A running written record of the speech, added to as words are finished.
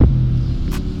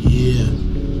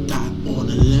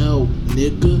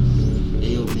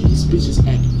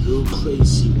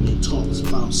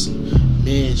about some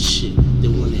mad shit they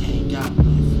wanna hang out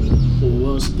with, or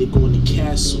else they go in the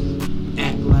castle,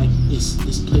 act like this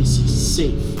place is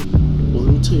safe. Well,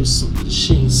 let me tell you something, this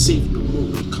shit ain't safe no more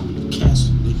when you come to the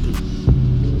castle, nigga.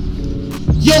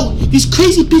 Yo, these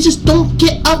crazy bitches don't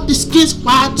get up the skins.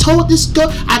 Why I told this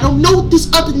girl I don't know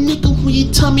this other nigga when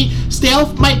you tell me stay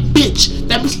off my bitch.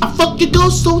 That means I fuck your girl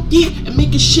so deep and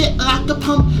make a shit like a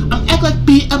pump. I'm act like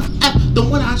BMF, the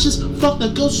one I just fuck the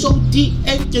girl so deep,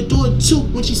 and you do it too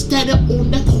when she standing on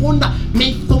that corner.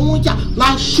 Made phone ya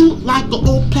like shoot like an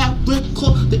old plat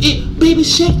record. The it baby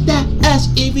shake that ass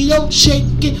if you don't shake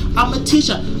it. I'm a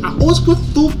teacher. I always put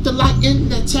food to light in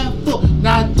that tap foot.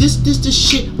 Now this the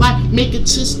shit like making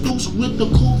tissues with the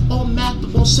cool on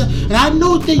math on set. And I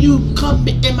know that you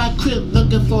coming in my crib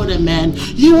looking for the man.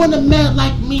 You want a man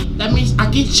like me? That means I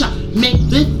get shot. Make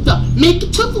lift up, make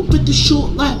it tougher with the shoot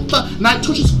like fuck. And I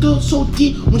told this girl so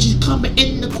deep when she's coming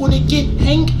in the corner get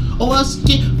hang. Or else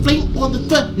get flame on the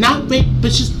foot. Not rape,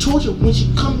 but she's torture when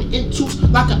she coming in twos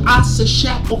like an ice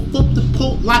shot or flip the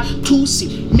pole like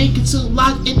Tootsie. Make it to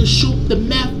light in the shoot, the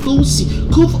mad Lucy.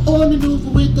 Cool for on and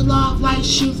over with the live light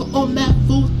shoot for on mad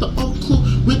food, the old clue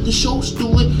with the show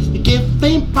story. You get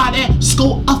flamed by that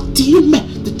skull of demon.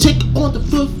 To take on the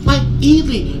foot like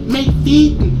Ely, make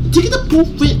feeding. Take the proof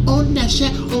with on that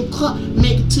shit on club.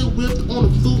 Make it to with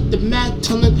on the food, the mad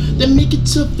talent. Then make it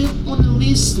to fit on the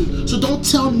listen. So don't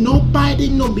tell nobody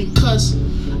no because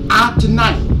I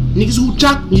deny niggas who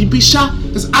jock you be shot.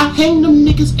 Cause I hang them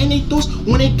niggas in they throats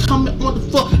when they coming on the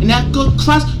foot. And that good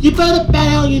class, you better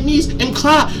bow on your knees and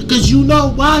cry. Cause you know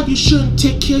why you shouldn't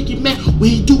take care of your man. When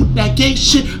you do that gay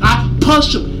shit, I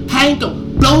punch him, hang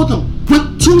him, blow them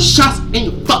with 2 shots in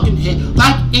your fucking head.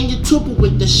 Like in your tuba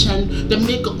with the shan, the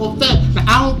nigga or fat. Now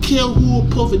I don't care who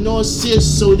puffin' no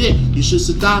sis. So there, you should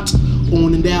start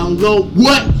on and down low.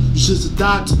 What? You should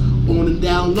start on and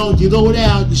down low. You low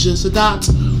down, you should start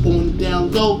on and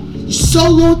down low. You so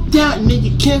low down and then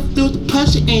you can't feel the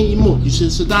pressure anymore. You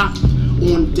should start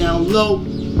on and down low.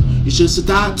 You should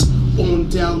start on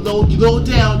and down low. You low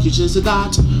down, you should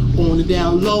start on and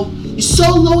down low. You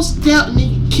so low down and then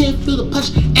you can't feel the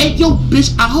pressure. Hey yo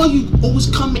bitch, I heard you always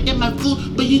coming in my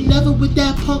food, but you never with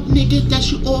that punk nigga that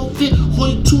you all fit, or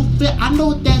you too fit. I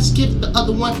know that's gift the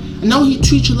other one. I know he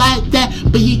treat you like that,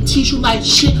 but he teach you like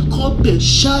shit. Call bitch,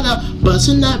 shut up,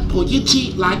 bustin' up, pull your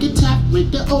cheek like a tap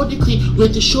with the old clean,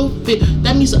 with the show fit.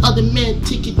 That means the other man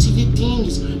take it to your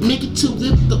demons, make it to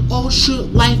lift the old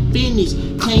shit like Benny's.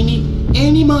 Claiming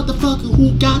any motherfucker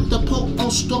who got the poke on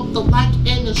stop the like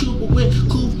and the super with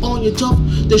cool on your jump,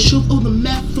 the shoot on the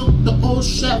map from the old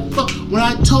strap fuck. When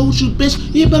I told you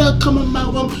bitch, you better come in my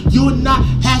room. You will not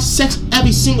have sex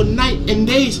every single night and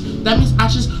days. That means I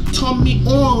just turn me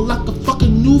on like a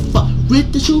fucking noofa.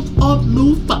 With the truth of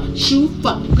noofa,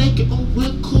 shoofa, make it on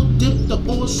real cool dip the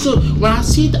old suit. When I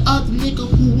see the other nigga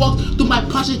who walks through my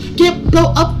project, get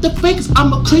blow up the fakes.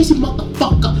 I'm a crazy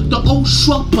motherfucker, the old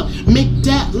shrubber, make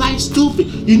that life stupid.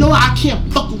 You know I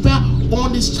can't fuck around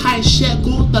on this tight shit.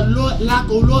 Go the Lord like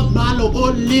a Lord malo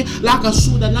only like a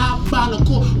suda la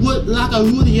balaco wood like a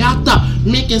rudiata.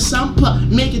 Make it sampa,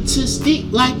 make it tasty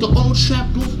like the old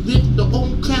trap blue with the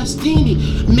old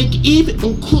crastini. Make it even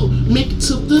and cool, make it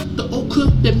to lift the old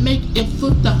cook that make it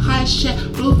flip the high shit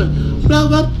moving. Blow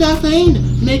up that vein,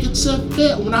 make it to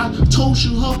fit. When I told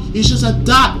you ho, you just a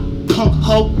dot, punk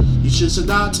ho. You just a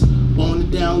dot on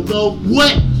the down low.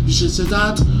 What? You just a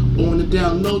dot on the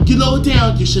down low. You low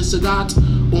down, you just a dot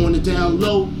on the down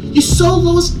low. You so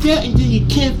low down and then you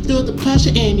can't feel the pressure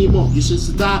anymore. You just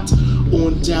a dot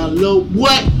on the down low.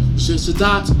 What? You just a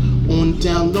dot on the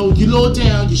down low. You low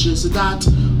down, you just a dot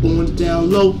on the down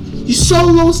low. You so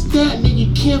low down and then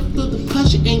you can't feel the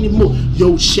pressure anymore.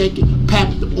 Yo, shake it, pap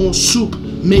it on soup.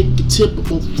 Make the tip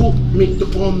on fruit, make the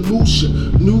arm looser.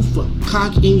 Noofa,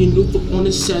 cock in your noofa on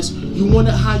the cess. You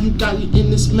wonder how you got it in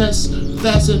this mess.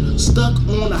 Faster, stuck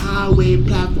on the highway,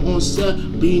 platform on set.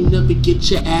 But you never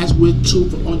get your ass with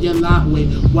tooth on your lightway.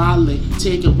 Wildly,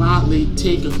 take a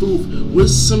through with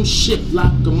some shit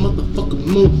like a motherfucking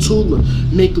moon tooler.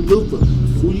 Make a looper.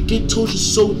 Before you get told you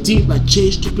so deep like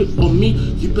Jay Stupid or me,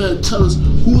 you better tell us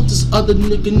who this other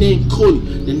nigga named Cody.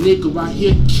 The nigga right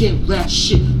here can't rap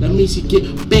shit. That means he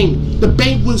get banged. The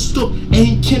bang wouldn't stop and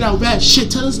he cannot rap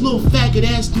shit. Tell this little faggot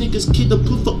ass niggas kid the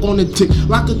puffer on the dick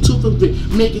like a tooth of it.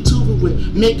 Make it tooth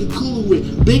with, make it cool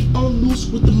with. Big on loose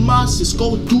with the monsters.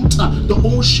 Go do top. The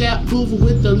old shat mover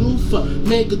with the loofah.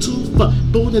 Make a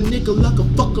toofer. Blow the nigga like a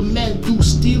fucking man do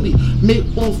steely. Make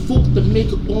on folk to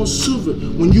make it on silver.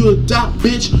 When you a dot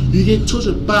bitch, you get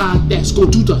tortured by that. Go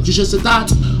do that. You just a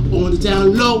dot on the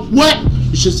down low. What?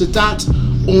 You just a dot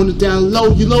On the down low,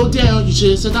 you low down, you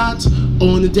just said that.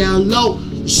 On the down low,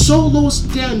 you so low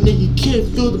down that you can't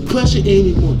feel the pressure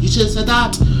anymore. You just said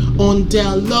that. On the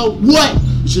down low, what?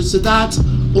 You just said that.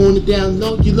 On the down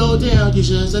low, you low down, you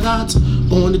just said that.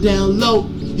 On the down low,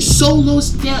 you so low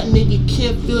down that you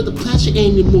can't feel the pressure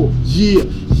anymore. Yeah,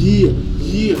 yeah,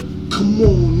 yeah. Come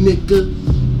on, nigga.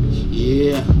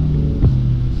 Yeah.